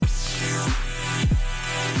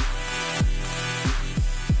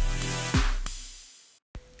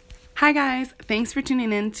Hi guys, thanks for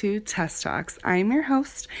tuning in to Tess Talks. I'm your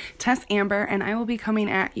host, Tess Amber, and I will be coming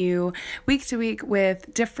at you week to week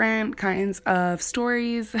with different kinds of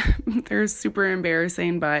stories. They're super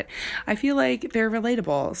embarrassing, but I feel like they're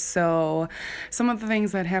relatable. So some of the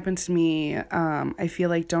things that happen to me, I feel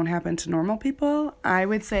like don't happen to normal people. I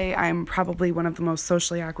would say I'm probably one of the most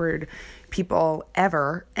socially awkward people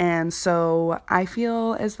ever, and so I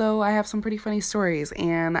feel as though I have some pretty funny stories,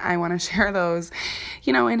 and I want to share those,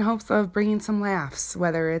 in hopes of bringing some laughs,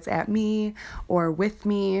 whether it's at me or with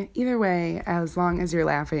me. Either way, as long as you're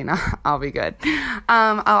laughing, I'll be good.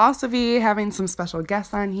 I'll also be having some special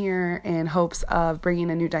guests on here in hopes of bringing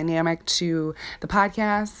a new dynamic to the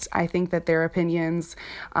podcast. I think that their opinions,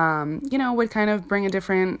 would kind of bring a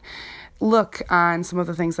different look on some of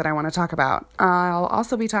the things that I want to talk about. I'll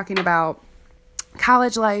also be talking about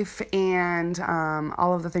college life and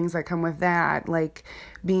all of the things that come with that, like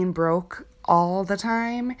being broke all the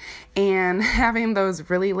time and having those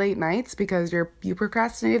really late nights because you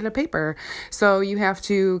procrastinated a paper, so you have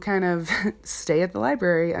to kind of stay at the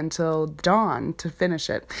library until dawn to finish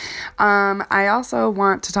it. I also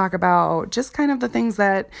want to talk about just kind of the things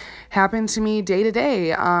that happen to me day to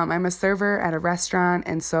day. I'm a server at a restaurant,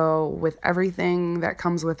 and so with everything that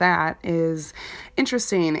comes with that is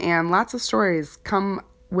interesting, and lots of stories come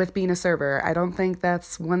with being a server. I don't think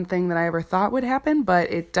that's one thing that I ever thought would happen, but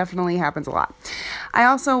it definitely happens a lot. I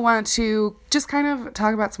also want to just kind of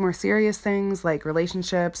talk about some more serious things like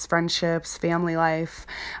relationships, friendships, family life,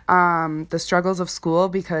 the struggles of school,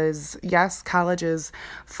 because yes, college is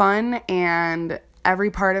fun and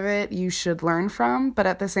every part of it you should learn from, but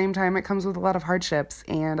at the same time, it comes with a lot of hardships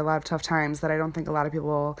and a lot of tough times that I don't think a lot of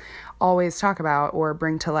people always talk about or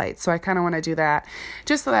bring to light. So I kind of want to do that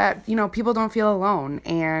just so that, people don't feel alone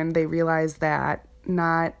and they realize that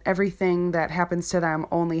not everything that happens to them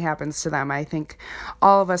only happens to them. I think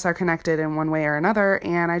all of us are connected in one way or another,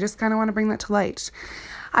 and I just kind of want to bring that to light.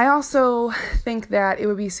 I also think that it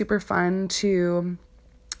would be super fun to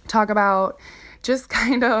talk about just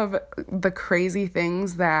kind of the crazy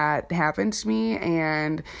things that happened to me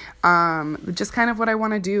and just kind of what I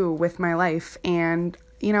want to do with my life. And,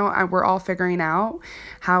 we're all figuring out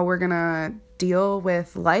how we're going to deal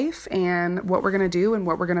with life and what we're going to do and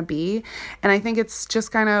what we're going to be. And I think it's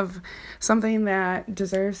just kind of something that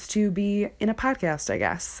deserves to be in a podcast, I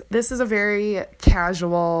guess. This is a very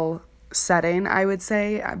casual setting, I would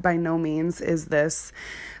say. By no means is this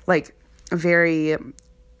like very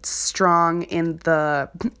strong in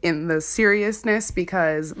the seriousness,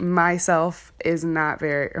 because myself is not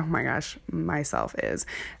very, myself is,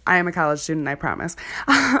 I am a college student, I promise.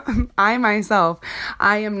 I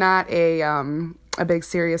am not a big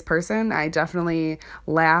serious person. I definitely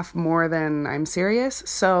laugh more than I'm serious.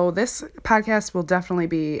 So this podcast will definitely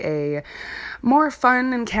be a more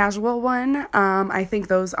fun and casual one. I think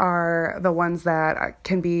those are the ones that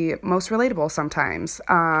can be most relatable sometimes.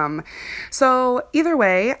 So either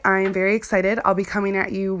way, I'm very excited. I'll be coming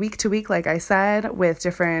at you week to week, like I said, with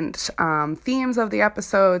different themes of the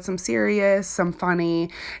episode, some serious, some funny,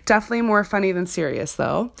 definitely more funny than serious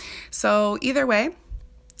though. So either way,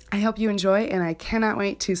 I hope you enjoy, and I cannot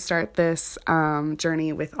wait to start this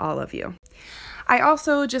journey with all of you. I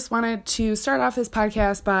also just wanted to start off this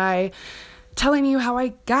podcast by telling you how I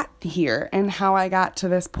got here and how I got to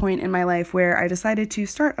this point in my life where I decided to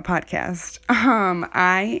start a podcast.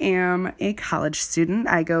 I am a college student.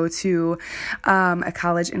 I go to a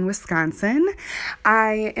college in Wisconsin.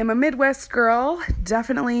 I am a Midwest girl.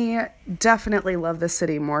 Definitely love the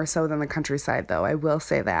city more so than the countryside, though. I will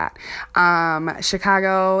say that.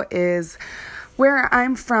 Chicago is where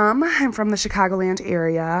I'm from. I'm from the Chicagoland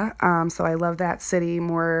area, so I love that city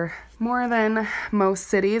more than most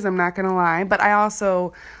cities, I'm not going to lie. But I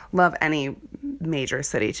also love any major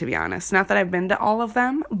city, to be honest. Not that I've been to all of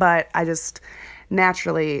them, but I just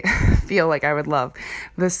naturally feel like I would love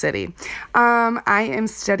the city. I am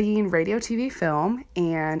studying radio, TV, film,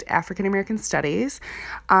 and African American studies.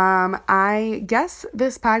 I guess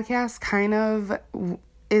this podcast kind of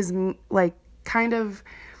is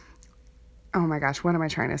oh my gosh, what am I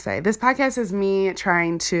trying to say? This podcast is me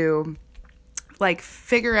trying to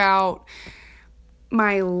figure out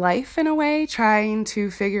my life in a way, trying to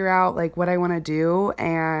figure out what I want to do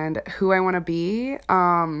and who I want to be.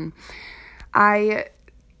 I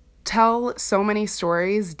tell so many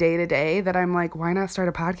stories day to day that I'm like, why not start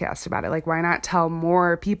a podcast about it? Why not tell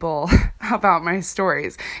more people about my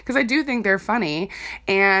stories? Because I do think they're funny,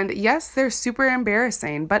 and yes, they're super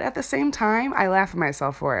embarrassing, but at the same time, I laugh at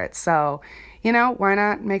myself for it. So, why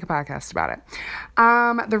not make a podcast about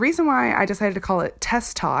it? The reason why I decided to call it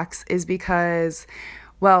Tess Talks is because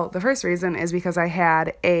Well, the first reason is because I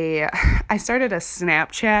started a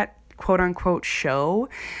Snapchat quote unquote show.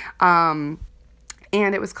 And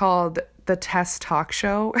it was called the Tess Talk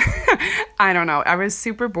Show. I don't know. I was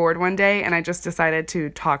super bored one day and I just decided to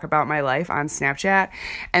talk about my life on Snapchat.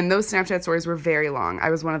 And those Snapchat stories were very long.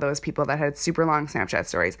 I was one of those people that had super long Snapchat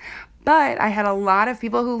stories. But I had a lot of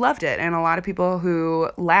people who loved it and a lot of people who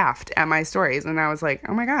laughed at my stories. And I was like,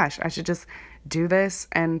 oh my gosh, I should just do this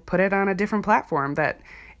and put it on a different platform that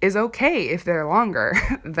is okay if they're longer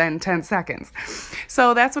than 10 seconds.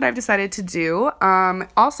 So that's what I've decided to do.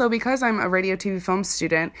 Also, because I'm a radio, TV, film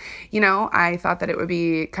student, I thought that it would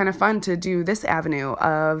be kind of fun to do this avenue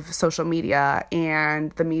of social media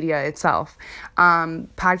and the media itself.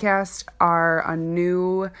 Podcasts are a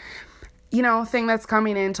new thing that's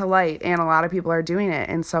coming into light, and a lot of people are doing it.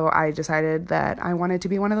 And so I decided that I wanted to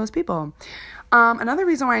be one of those people. Another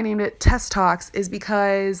reason why I named it Tess Talks is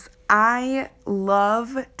because I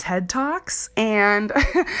love TED Talks. And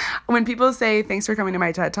when people say, thanks for coming to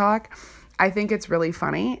my TED Talk, I think it's really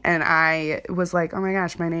funny. And I was like, oh my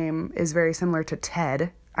gosh, my name is very similar to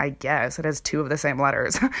Ted. I guess it has two of the same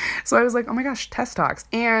letters. So I was like, oh my gosh, Tess Talks.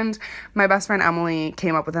 And my best friend Emily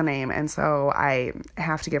came up with a name. And so I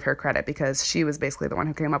have to give her credit because she was basically the one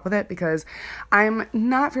who came up with it, because I'm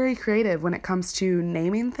not very creative when it comes to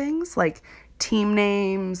naming things like team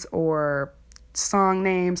names or song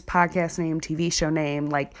names, podcast name, TV show name,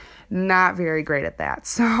 like not very great at that.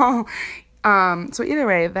 So either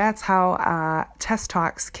way, that's how Tess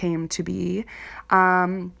Talks came to be.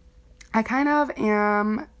 I kind of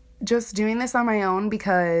am just doing this on my own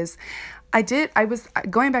because I was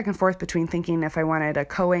going back and forth between thinking if I wanted a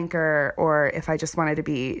co-anchor or if I just wanted to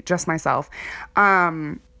be just myself.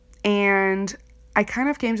 And I kind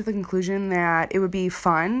of came to the conclusion that it would be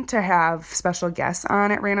fun to have special guests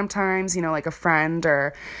on at random times, like a friend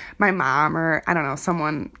or my mom or, I don't know,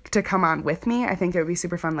 someone to come on with me. I think it would be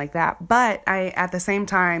super fun like that. But I, at the same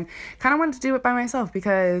time, kind of wanted to do it by myself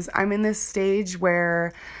because I'm in this stage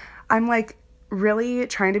where I'm like really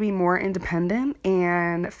trying to be more independent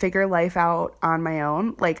and figure life out on my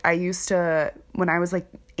own. Like I used to, when I was like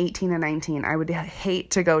 18 and 19, I would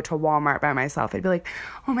hate to go to Walmart by myself. I'd be like,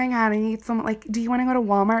 oh my God, I need someone, like, do you want to go to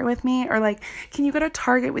Walmart with me? Or like, can you go to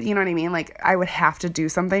Target with, you know what I mean? Like I would have to do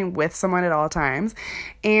something with someone at all times.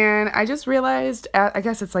 And I just realized, I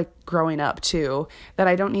guess it's like growing up too, that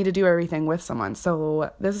I don't need to do everything with someone.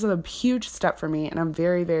 So this is a huge step for me and I'm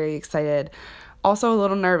very, very excited. Also a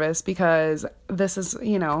little nervous because this is,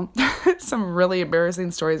 some really embarrassing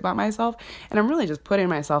stories about myself and I'm really just putting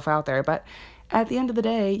myself out there. But at the end of the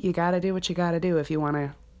day, you got to do what you got to do if you want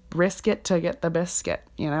to risk it to get the biscuit,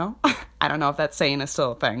 I don't know if that saying is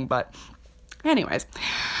still a thing, but anyways.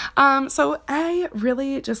 So I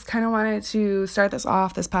really just kind of wanted to start this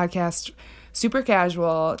podcast super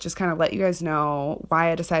casual, just kind of let you guys know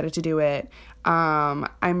why I decided to do it.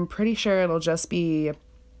 I'm pretty sure it'll just be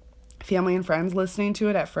family and friends listening to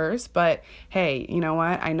it at first, but hey, you know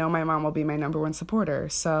what? I know my mom will be my number one supporter.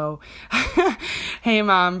 So, hey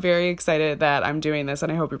mom, very excited that I'm doing this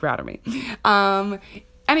and I hope you're proud of me.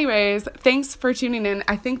 Anyways, thanks for tuning in.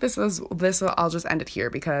 I think I'll just end it here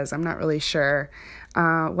because I'm not really sure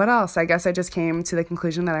what else. I guess I just came to the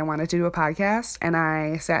conclusion that I wanted to do a podcast and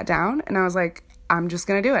I sat down and I was like, I'm just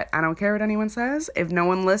going to do it. I don't care what anyone says. If no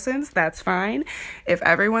one listens, that's fine. If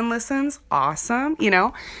everyone listens, awesome,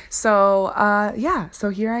 So, so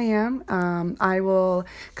here I am. I will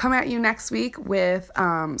come at you next week with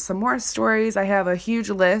some more stories. I have a huge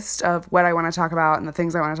list of what I want to talk about and the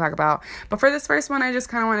things I want to talk about. But for this first one, I just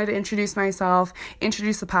kind of wanted to introduce myself,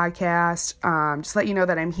 introduce the podcast, just let you know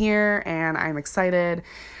that I'm here and I'm excited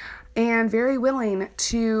and very willing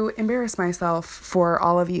to embarrass myself for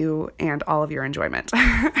all of you and all of your enjoyment.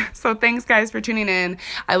 So thanks guys for tuning in.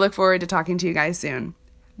 I look forward to talking to you guys soon.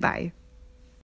 Bye.